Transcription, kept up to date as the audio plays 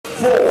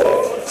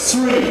3,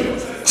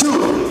 2, 1,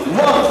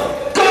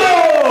 go!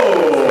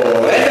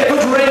 And a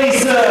good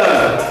race!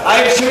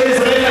 Ein schönes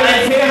Rennen,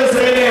 ein faires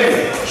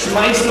Rennen.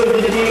 Schmeißt du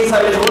die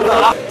Gegenseite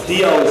runter.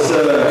 Die aus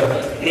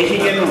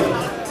Hechingen.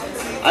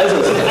 Also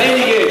es sind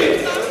einige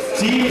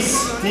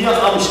Teams hier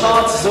am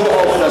Start, so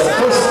auch das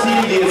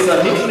Kusteam, die jetzt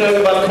da hinten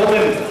irgendwann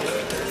kommen.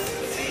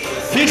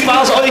 Viel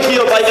Spaß euch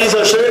hier bei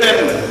dieser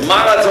schönen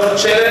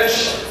Marathon-Challenge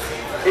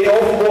in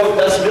Offenburg.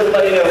 Das wird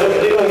mal in der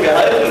Rückblickung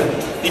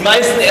gehalten. Die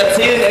meisten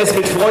erzählen es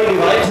mit Freude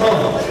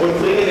weiter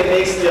und bringen im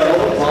nächsten Jahr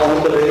noch ein paar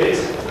Hunderte mit.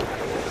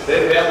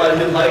 Denn wer mal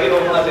hier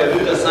teilgenommen hat, der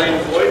will das seinen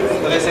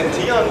Freunden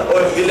präsentieren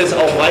und will es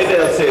auch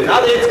weiter erzählen.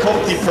 Aber jetzt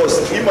kommt die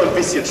Post immer ein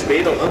bisschen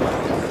später. Ne?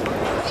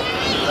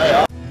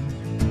 Naja.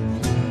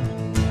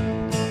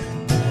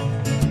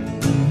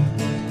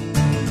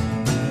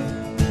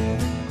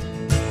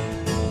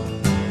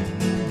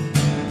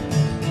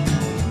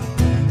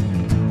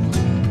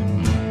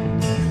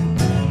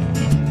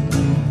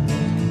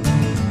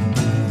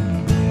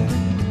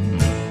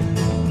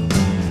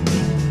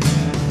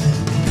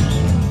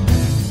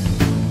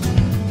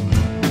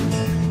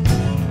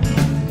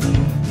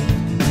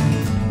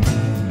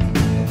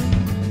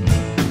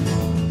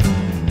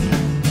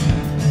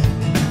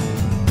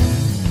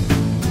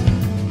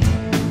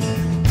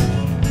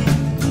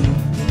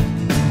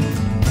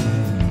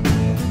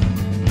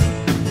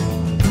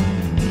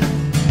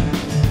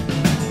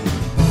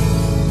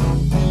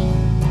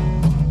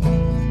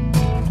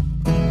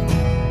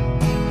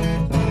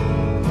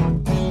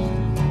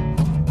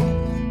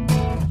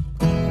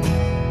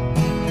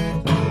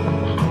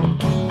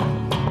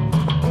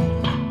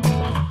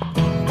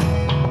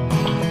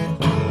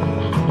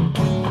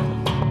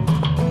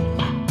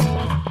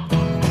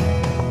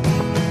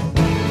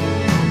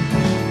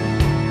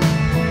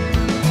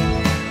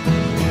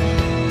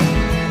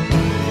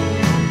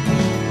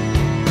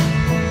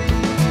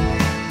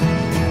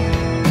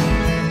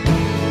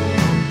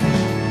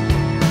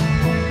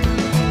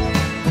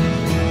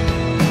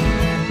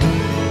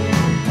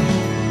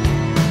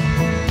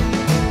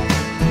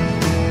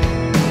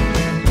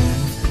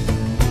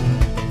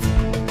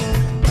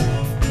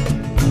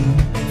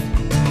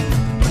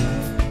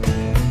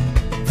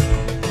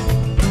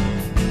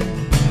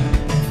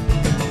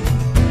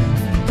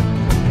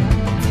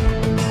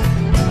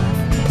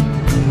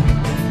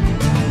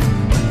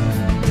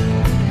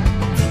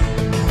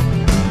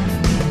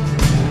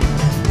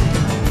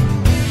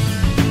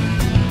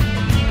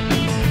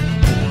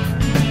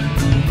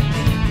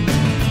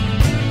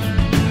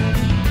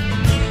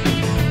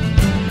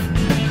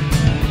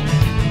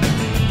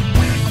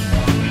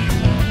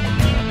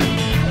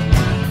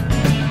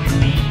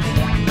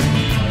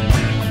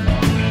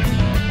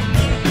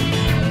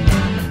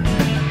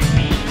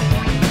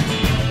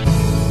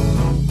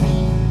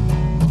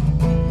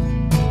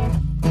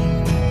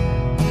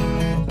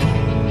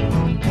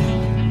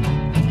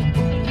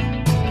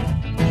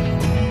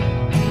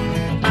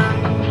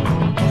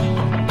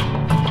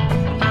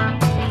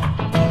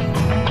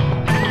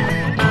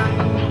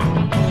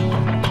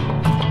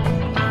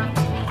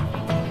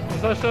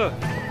 So.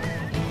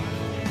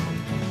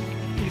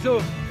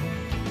 Wieso?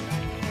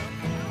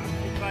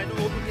 Die beiden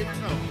oben gibt's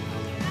noch.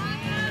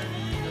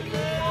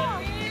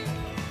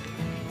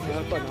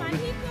 Ja, Banane.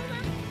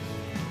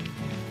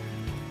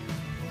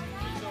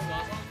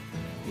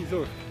 Wieso?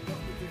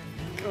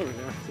 Oh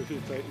ja, so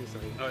viel Zeit muss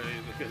sein. Ah, ja,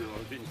 genau,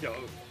 finde ich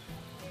auch.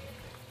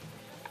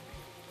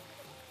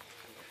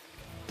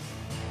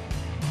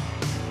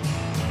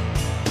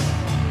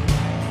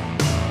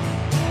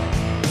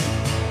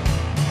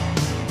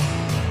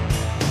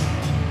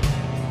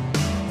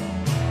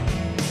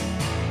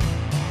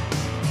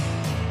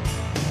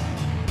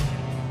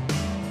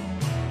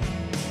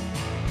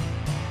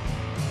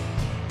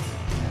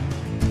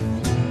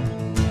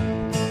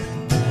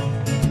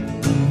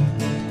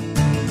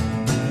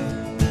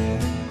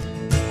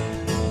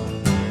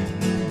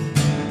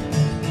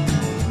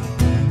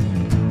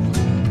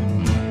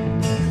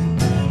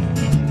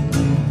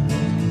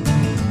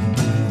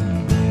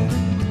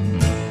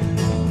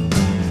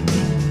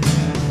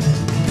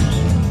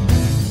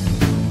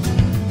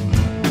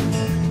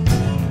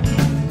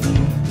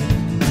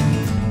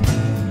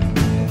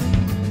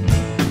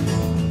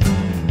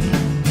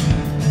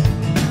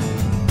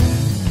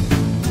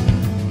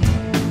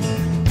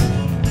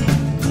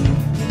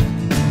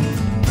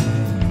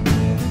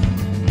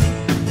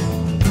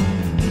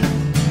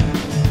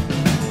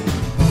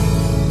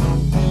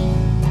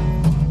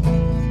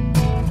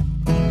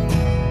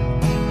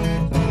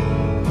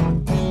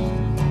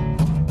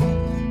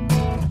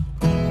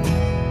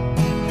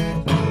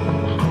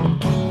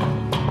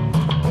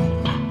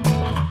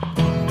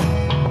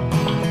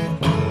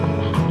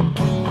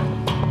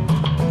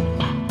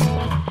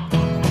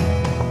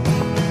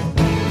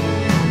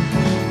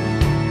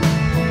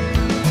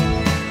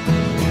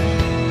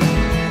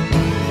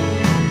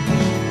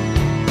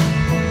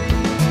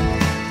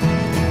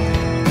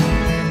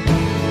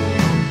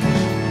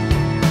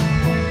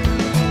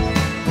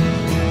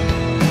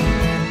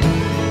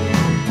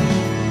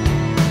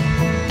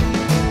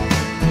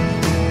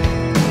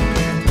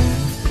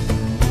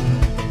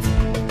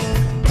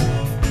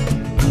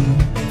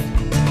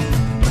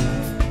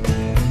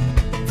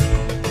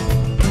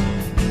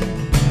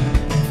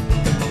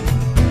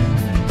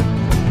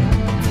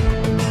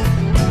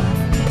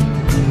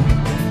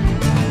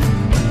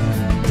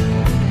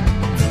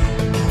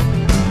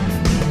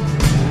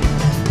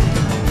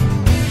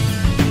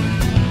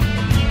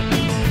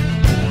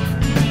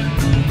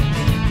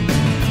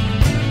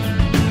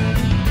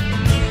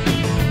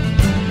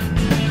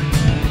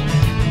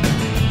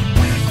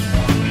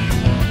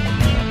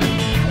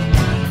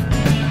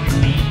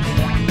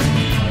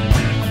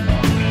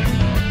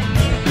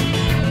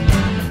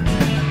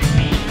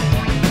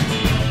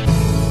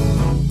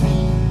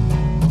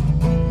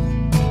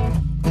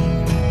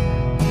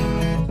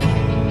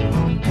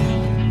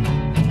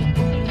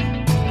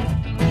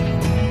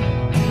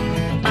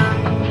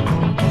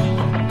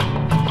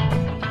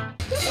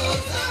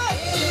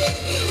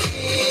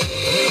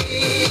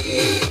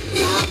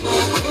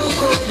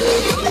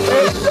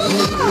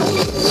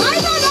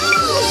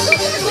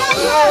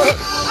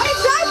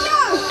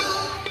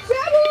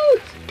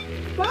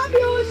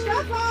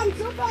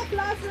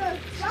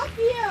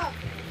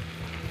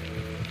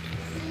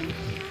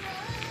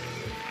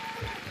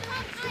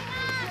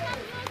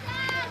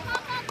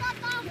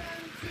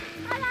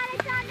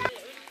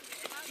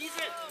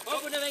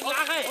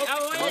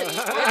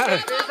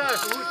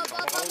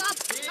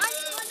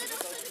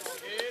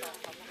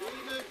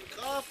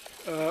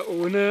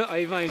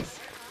 Eiweins.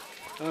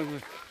 Oh,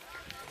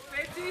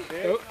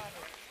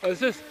 was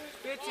ist das?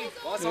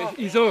 Wasser.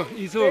 ISO.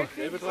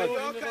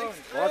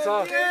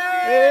 Wasser.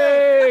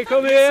 Hey,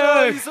 komm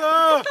her! Wieso?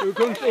 Du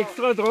kommst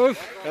extra drauf.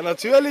 Ja,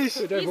 natürlich.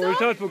 Der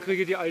Wohltat, wo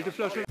kriege ich die alte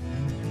Flasche?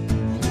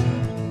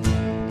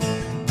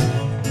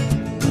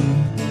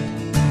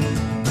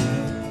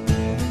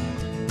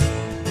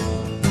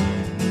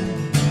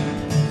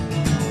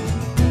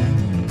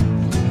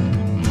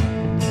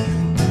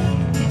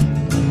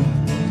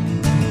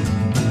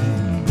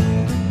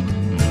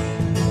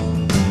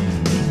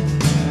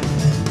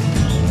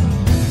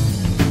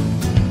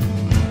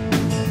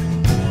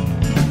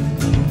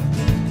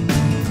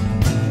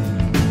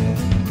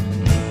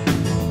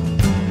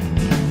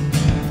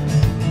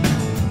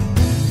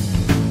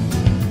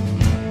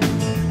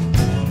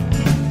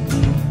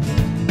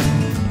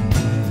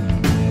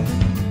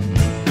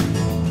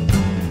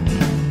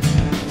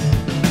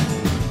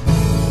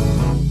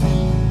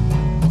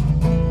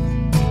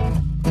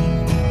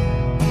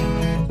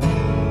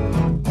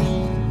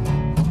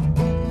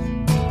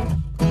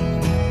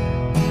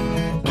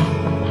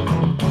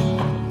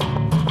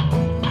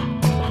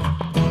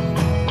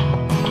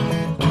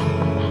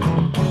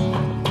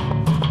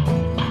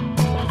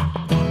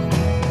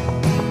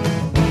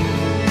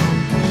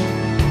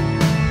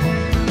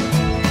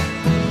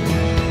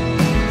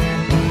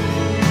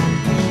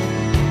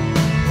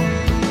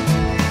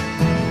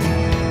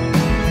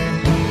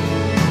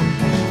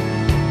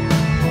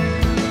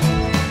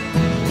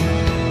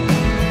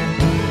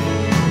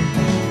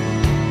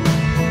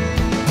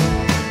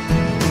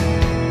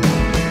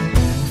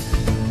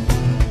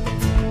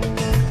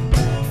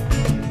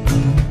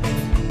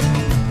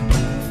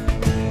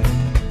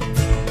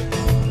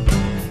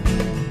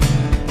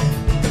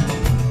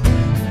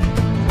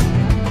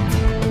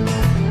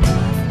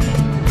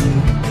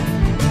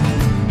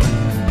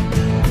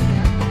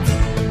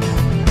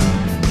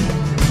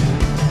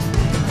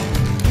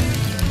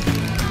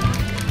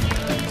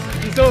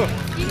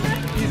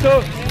 ISO.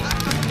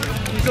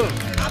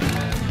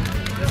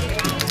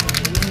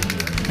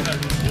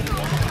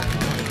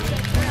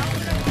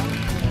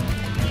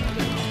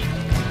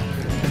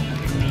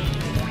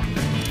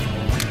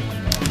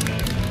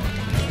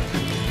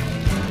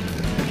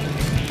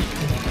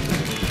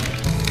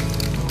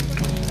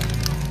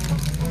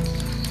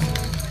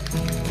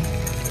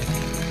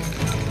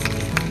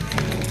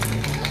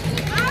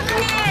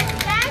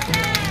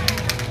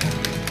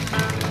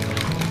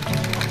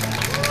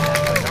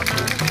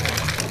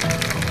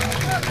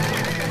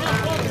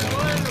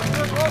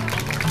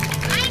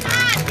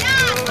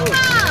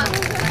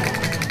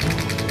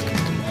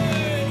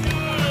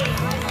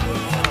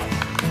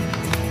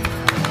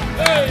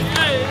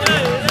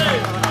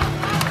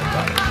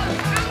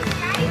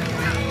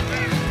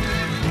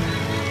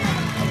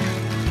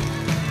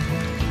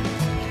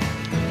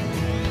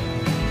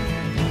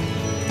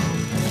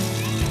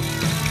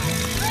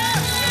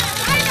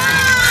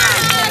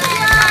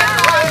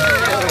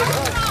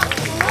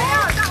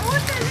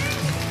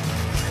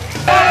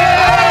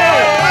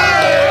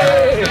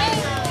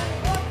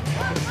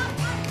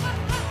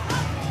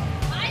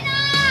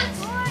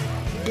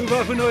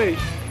 Super von euch.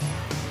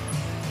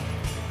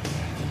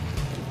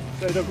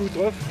 Seid ihr gut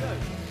drauf?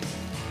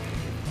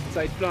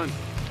 Zeitplan.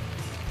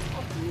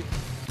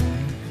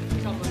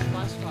 Ich habe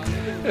Spaß dran.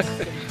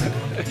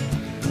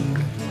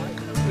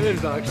 Wen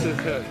sagst du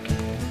das? Ja.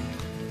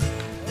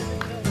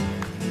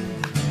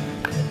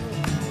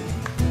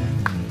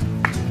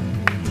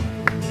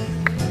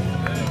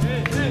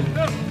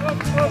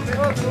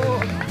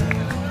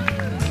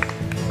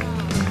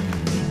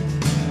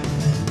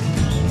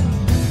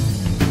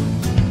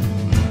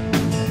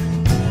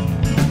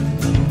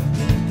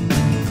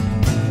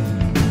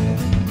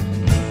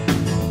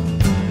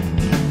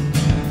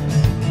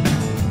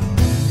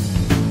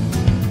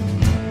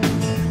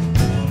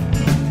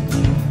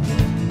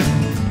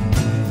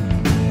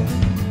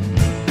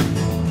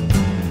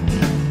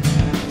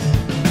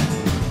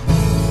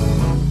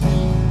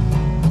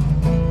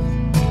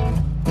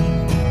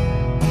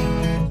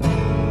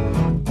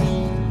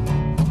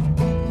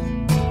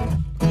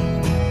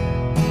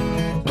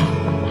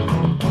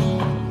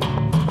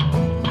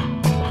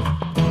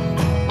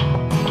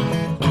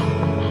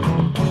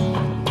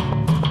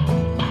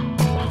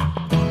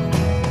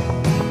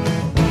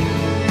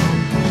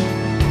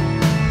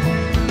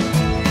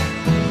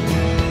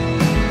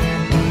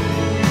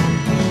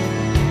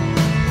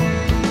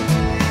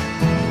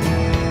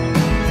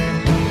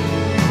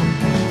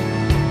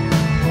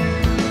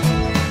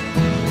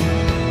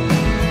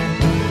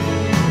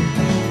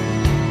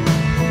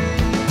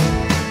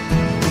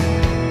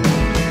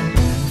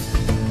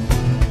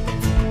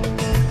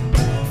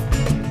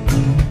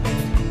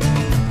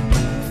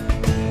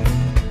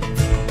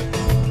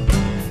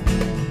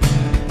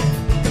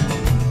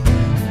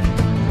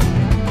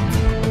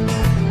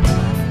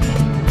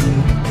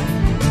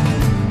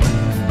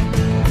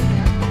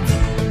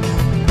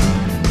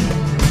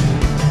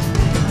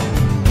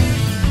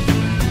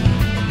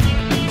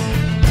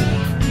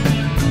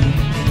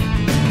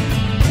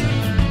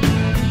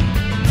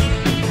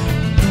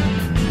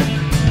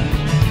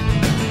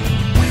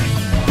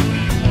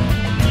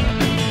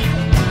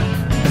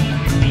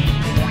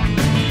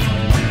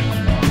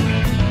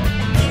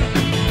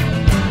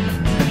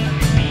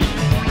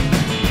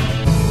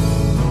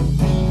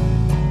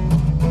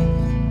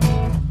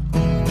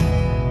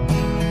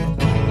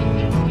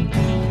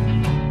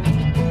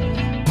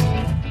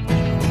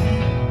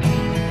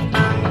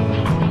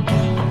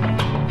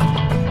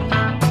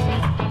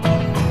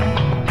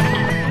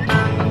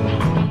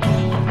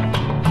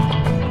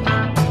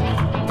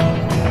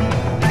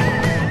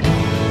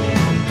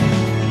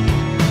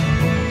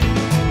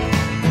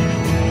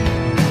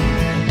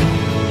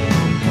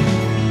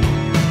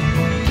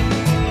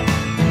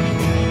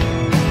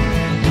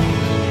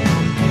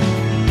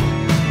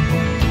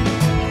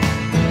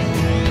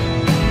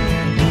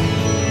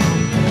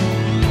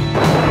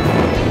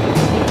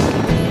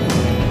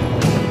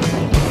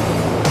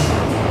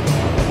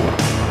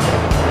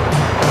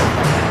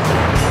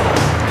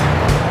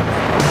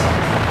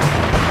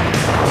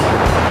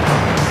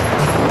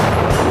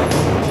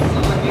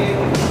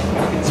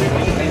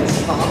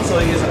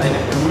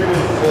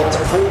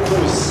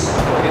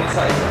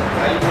 Kennzeichen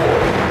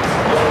Freiburg.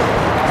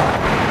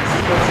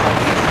 27.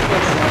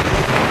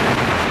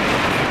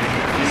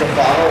 Dieser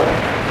Fahrer,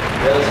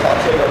 der das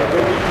Fahrzeug auf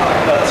dem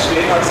Parkplatz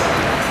stehen hat,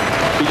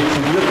 bitte zu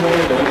mir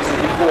kommen, da gibt es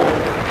eine Info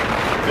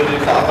für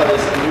den Fahrer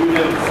des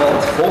grünen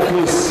Ford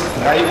Focus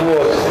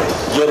Freiburg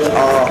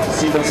JA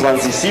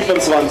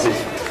 2727.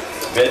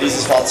 Wer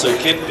dieses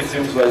Fahrzeug kennt,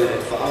 beziehungsweise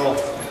den Fahrer,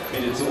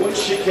 bitte zu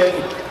uns schicken,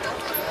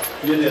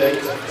 hier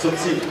direkt zum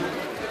Ziel.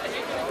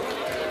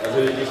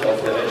 Natürlich nicht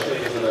auf der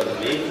Rennstrecke, sondern am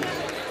Weg.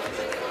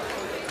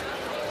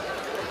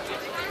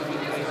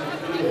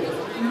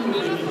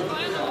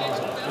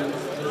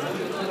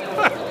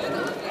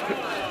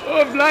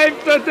 Wo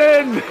bleibt er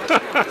denn?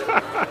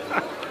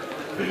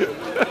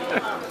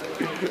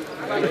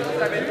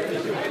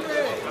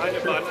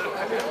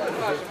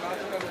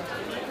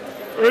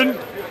 Und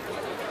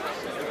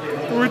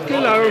gut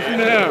gelaufen,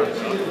 Herr.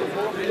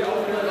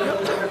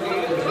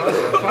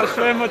 Fast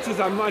wären wir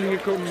zusammen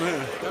angekommen,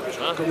 Herr.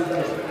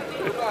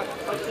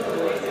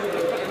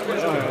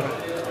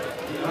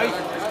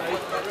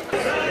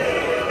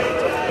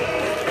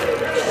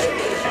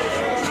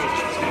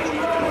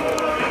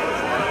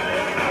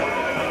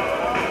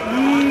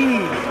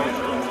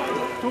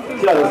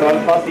 Ja, das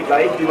waren fast die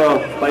gleichen, die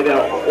wir bei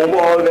der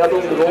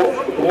Overall-Wertung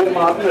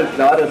droben hatten. Ist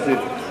klar, das sind,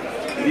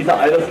 in dieser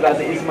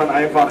Altersklasse ist man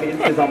einfach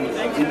insgesamt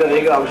in der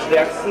Regel am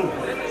stärksten.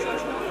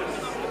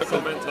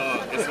 Kommentar,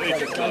 es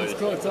regnet gleich. Ganz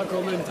kurzer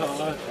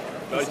Kommentar.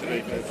 Gleich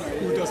regnet.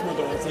 Gut, dass wir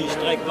dort sind. Die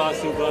Strecke war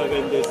super,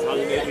 wenn das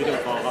halt nicht mit dem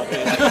Fahrrad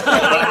ist.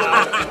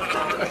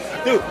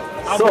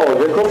 So,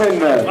 wir kommen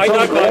zum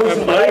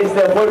großen Preis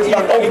der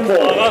Volksbank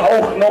Offenburg.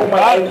 Auch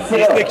nochmal ein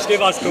sehr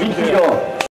was kommt, wichtiger